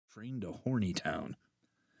train to Horny Town.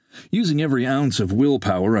 Using every ounce of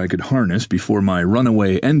willpower I could harness before my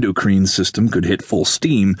runaway endocrine system could hit full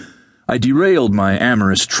steam, I derailed my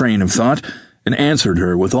amorous train of thought and answered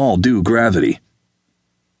her with all due gravity.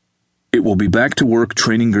 "It will be back to work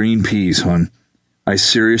training green peas, hon. I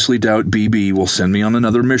seriously doubt BB will send me on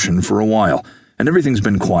another mission for a while, and everything's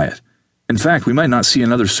been quiet. In fact, we might not see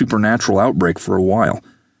another supernatural outbreak for a while.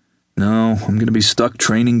 No, I'm going to be stuck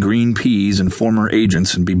training green peas and former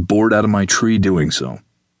agents and be bored out of my tree doing so."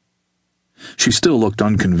 She still looked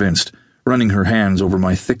unconvinced, running her hands over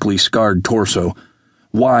my thickly scarred torso,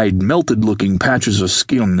 wide, melted-looking patches of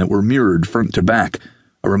skin that were mirrored front to back,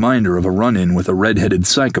 a reminder of a run-in with a red-headed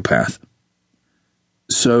psychopath.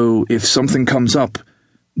 "So, if something comes up,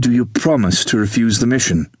 do you promise to refuse the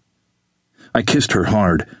mission?" I kissed her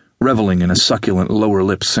hard, reveling in a succulent lower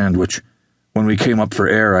lip sandwich. When we came up for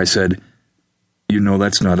air, I said, "You know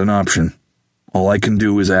that's not an option. All I can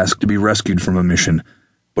do is ask to be rescued from a mission,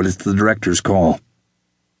 but it's the director's call."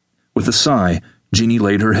 With a sigh, Jeannie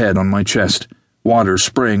laid her head on my chest, water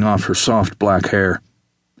spraying off her soft black hair.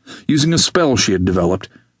 Using a spell she had developed,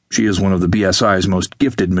 she is one of the BSI's most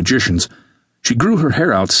gifted magicians, she grew her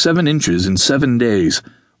hair out 7 inches in 7 days,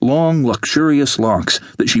 long, luxurious locks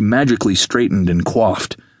that she magically straightened and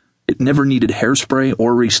coiffed. It never needed hairspray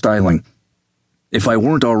or restyling. If I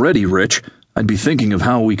weren't already rich, I'd be thinking of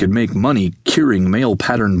how we could make money curing male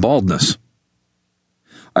pattern baldness.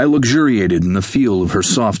 I luxuriated in the feel of her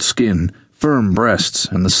soft skin, firm breasts,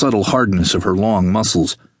 and the subtle hardness of her long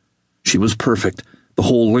muscles. She was perfect, the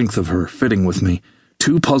whole length of her fitting with me,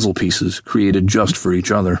 2 puzzle pieces created just for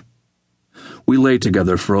each other. We lay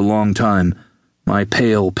together for a long time, my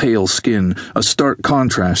pale, pale skin a stark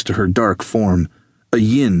contrast to her dark form, a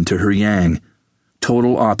yin to her yang,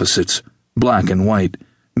 total opposites, black and white,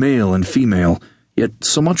 male and female, yet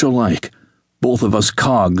so much alike, both of us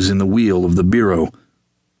cogs in the wheel of the Bureau,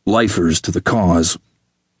 lifers to the cause.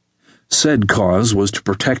 Said cause was to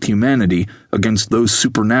protect humanity against those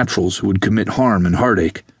supernaturals who would commit harm and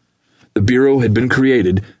heartache. The Bureau had been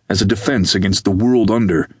created as a defense against the world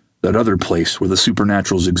under, that other place where the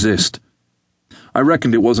supernaturals exist. I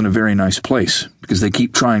reckoned it wasn't a very nice place, because they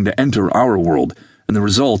keep trying to enter our world, and the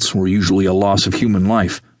results were usually a loss of human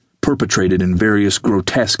life, perpetrated in various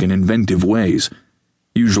grotesque and inventive ways.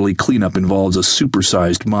 Usually cleanup involves a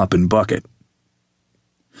supersized mop and bucket.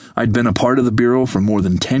 I'd been a part of the Bureau for more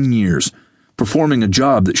than 10 years, performing a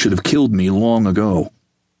job that should have killed me long ago.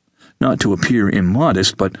 Not to appear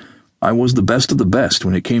immodest, but I was the best of the best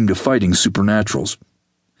when it came to fighting supernaturals.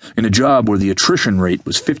 In a job where the attrition rate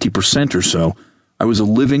was 50% or so, I was a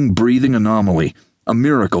living, breathing anomaly, a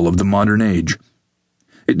miracle of the modern age.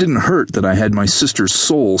 It didn't hurt that I had my sister's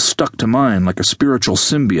soul stuck to mine like a spiritual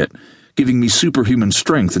symbiote, giving me superhuman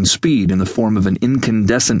strength and speed in the form of an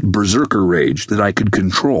incandescent berserker rage that I could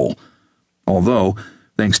control. Although,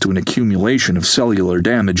 thanks to an accumulation of cellular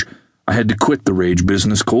damage, I had to quit the rage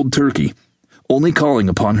business cold turkey, only calling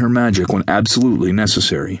upon her magic when absolutely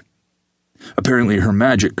necessary. Apparently her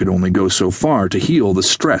magic could only go so far to heal the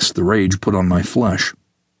stress the rage put on my flesh.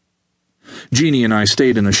 Jeannie and I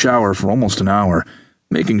stayed in the shower for almost an hour,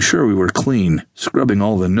 making sure we were clean, scrubbing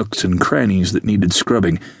all the nooks and crannies that needed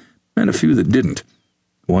scrubbing, and a few that didn't.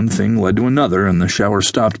 One thing led to another, and the shower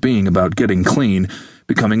stopped being about getting clean,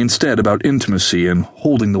 becoming instead about intimacy and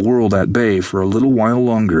holding the world at bay for a little while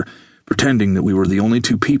longer, pretending that we were the only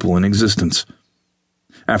 2 people in existence.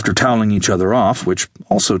 After toweling each other off, which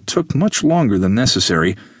also took much longer than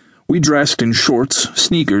necessary, we dressed in shorts,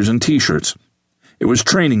 sneakers, and t-shirts. It was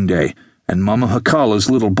training day, and Mama Hakala's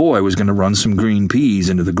little boy was going to run some green peas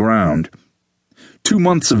into the ground. 2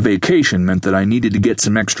 months of vacation meant that I needed to get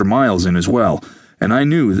some extra miles in as well, and I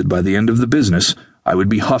knew that by the end of the business, I would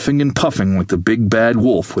be huffing and puffing like the big bad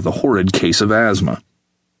wolf with a horrid case of asthma.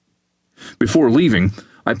 Before leaving,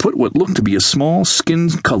 I put what looked to be a small,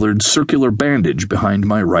 skin-colored circular bandage behind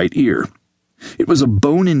my right ear. It was a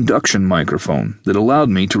bone induction microphone that allowed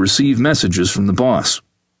me to receive messages from the boss.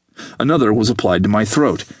 Another was applied to my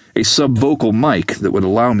throat, a subvocal mic that would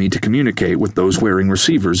allow me to communicate with those wearing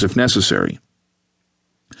receivers if necessary.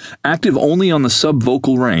 Active only on the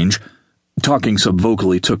subvocal range, talking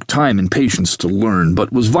subvocally took time and patience to learn,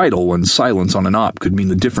 but was vital when silence on an op could mean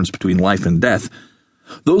the difference between life and death.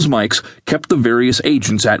 Those mics kept the various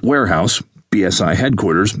agents at warehouse, BSI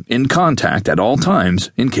headquarters, in contact at all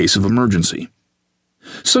times in case of emergency.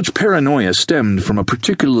 Such paranoia stemmed from a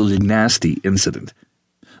particularly nasty incident.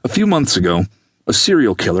 A few months ago, a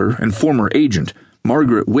serial killer and former agent,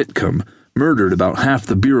 Margaret Whitcomb, murdered about half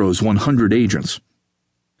the Bureau's 100 agents.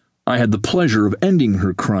 I had the pleasure of ending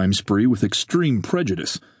her crime spree with extreme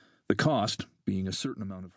prejudice, the cost being a certain amount of